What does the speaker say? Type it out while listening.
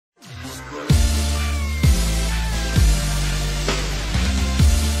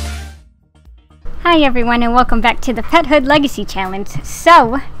Hi everyone and welcome back to the Pethood Legacy Challenge.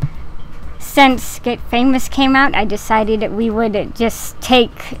 So, since Get Famous came out, I decided we would just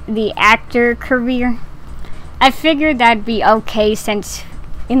take the actor career. I figured that'd be okay since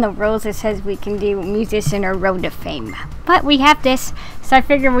in the rules it says we can do musician or road to fame. But we have this, so I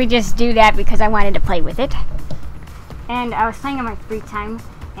figured we just do that because I wanted to play with it. And I was playing in my free time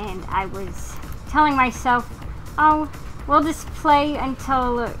and I was telling myself, oh, we'll just play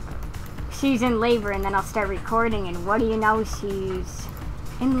until she's in labor and then I'll start recording, and what do you know, she's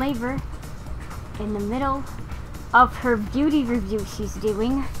in labor in the middle of her beauty review she's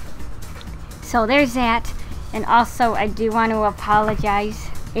doing. So there's that. And also I do want to apologize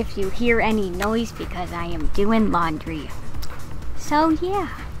if you hear any noise because I am doing laundry. So yeah.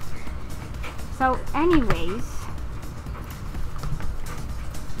 So anyways,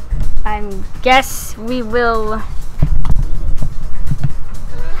 I guess we will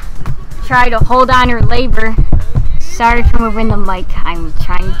try to hold on her labor. Sorry for moving the mic. I'm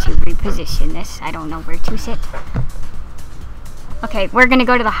trying to reposition this. I don't know where to sit. Okay, we're gonna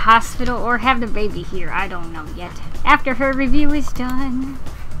go to the hospital or have the baby here. I don't know yet. After her review is done.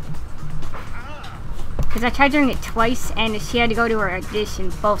 Because I tried doing it twice and she had to go to her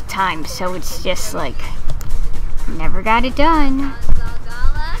audition both times. So it's just like, never got it done.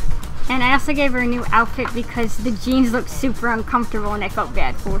 And I also gave her a new outfit because the jeans looked super uncomfortable and I felt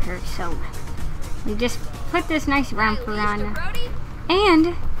bad for her. So we just put this nice romper on.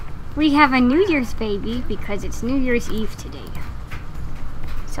 And we have a New Year's baby because it's New Year's Eve today.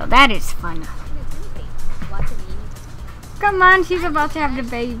 So that is fun. Come on, she's about to have the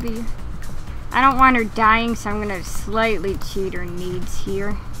baby. I don't want her dying, so I'm going to slightly cheat her needs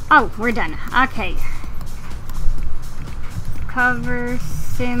here. Oh, we're done. Okay. Cover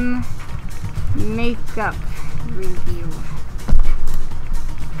sim makeup review.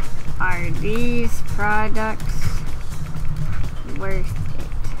 Are these products worth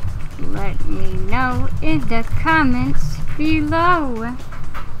it? Let me know in the comments below.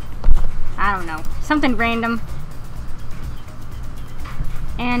 I don't know, something random.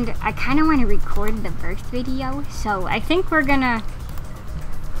 And I kind of want to record the birth video, so I think we're gonna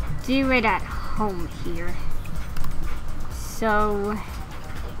do it at home here. So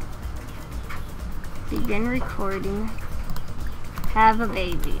begin recording. Have a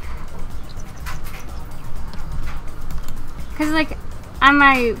baby. Cause like on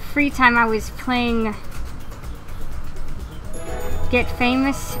my free time I was playing Get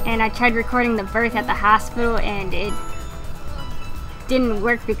Famous and I tried recording the birth at the hospital and it didn't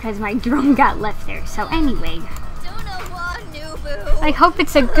work because my drone got left there. So anyway, I hope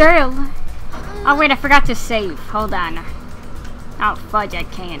it's a girl. Oh wait, I forgot to save. Hold on. Oh fudge, I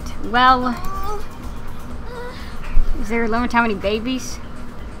can't. Well, is there a limit to how many babies?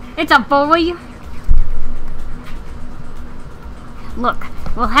 It's a boy. Look,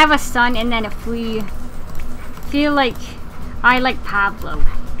 we'll have a son, and then if we feel like I like Pablo,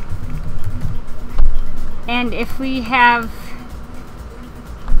 and if we have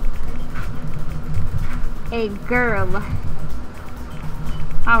a girl,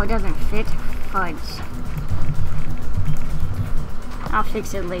 oh, it doesn't fit. Fudge. I'll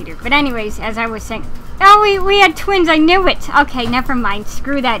fix it later. But anyways, as I was saying, oh, we had twins. I knew it. Okay, never mind.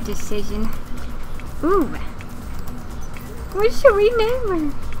 Screw that decision. Ooh. What should we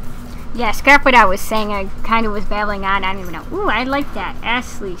name her? Yeah, scrap what I was saying. I kind of was babbling on. I don't even know. Ooh, I like that.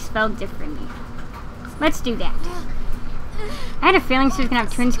 Ashley, spelled differently. Let's do that. I had a feeling she was going to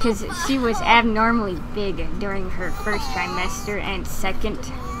have twins because she was abnormally big during her first trimester and second.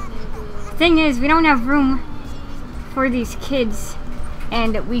 Thing is, we don't have room for these kids.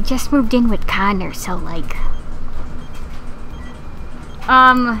 And we just moved in with Connor, so like...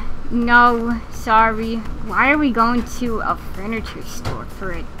 no, sorry. Why are we going to a furniture store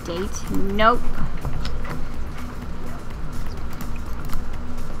for a date? Nope.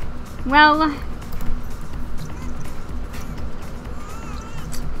 Well,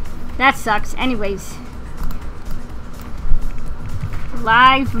 that sucks. Anyways,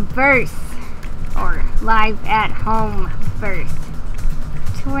 live birth or live at home birth.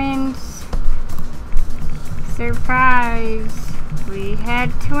 Twins. Surprise. We had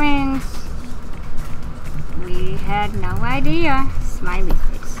twins. We had no idea. Smiley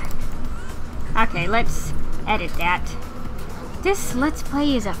face. Okay, let's edit that. This Let's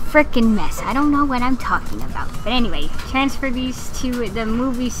Play is a frickin' mess. I don't know what I'm talking about. But anyway, transfer these to the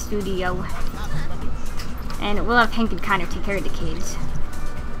movie studio. And we'll have Hank and Connor take care of the kids.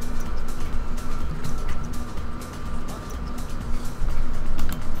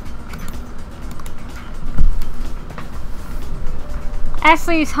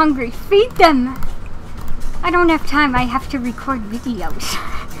 Ashley is hungry. Feed them! I don't have time. I have to record videos.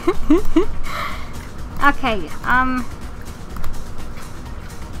 Okay,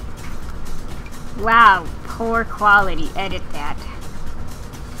 wow, poor quality. Edit that.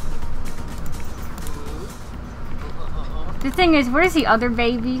 The thing is, where's the other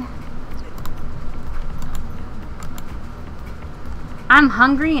baby? I'm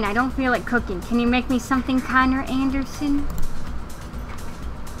hungry and I don't feel like cooking. Can you make me something, Connor Anderson?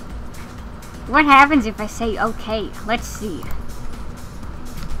 What happens if I say okay? Let's see.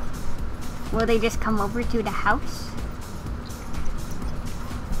 Will they just come over to the house?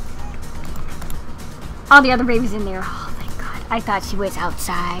 Oh, the other baby's in there. Oh, thank God. I thought she was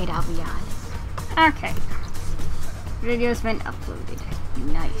outside, I'll be honest. Okay. Video's been uploaded.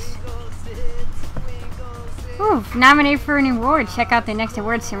 Nice. Ooh, nominated for an award. Check out the next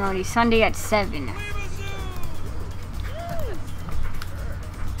award ceremony, Sunday at 7.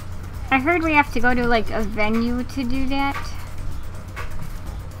 I heard we have to go to, like, a venue to do that.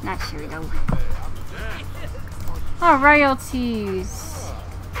 Not sure, though. Oh, royalties.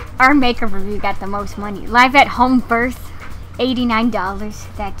 Our makeup review got the most money. Live at home birth,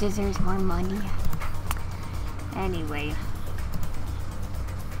 $89. That deserves more money. Anyway.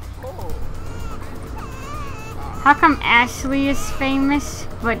 How come Ashley is famous,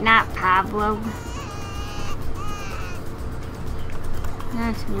 but not Pablo?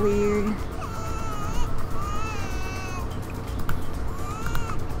 That's weird.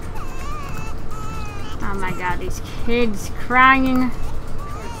 Oh my God, these kids crying.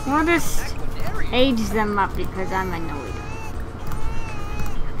 We'll just age them up because I'm annoyed.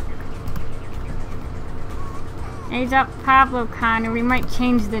 Age up Pablo Connor. We might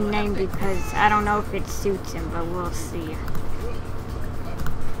change the name because I don't know if it suits him, but we'll see.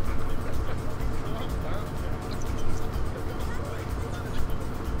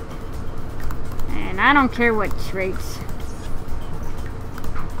 And I don't care what traits.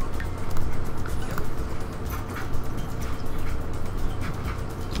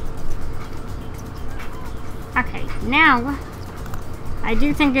 Okay, now I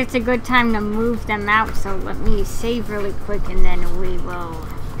do think it's a good time to move them out, so let me save really quick and then we will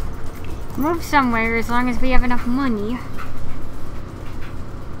move somewhere as long as we have enough money.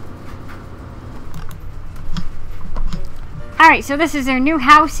 Alright, so this is their new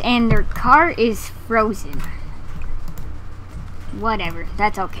house and their car is frozen. Whatever,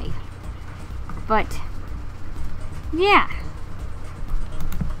 that's okay. But, yeah.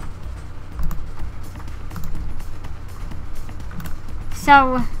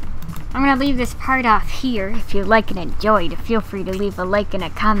 So, I'm going to leave this part off here. If you like and enjoyed, feel free to leave a like and a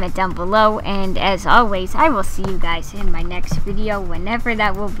comment down below. And as always, I will see you guys in my next video, whenever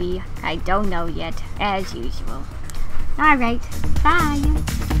that will be. I don't know yet, as usual. Alright, bye!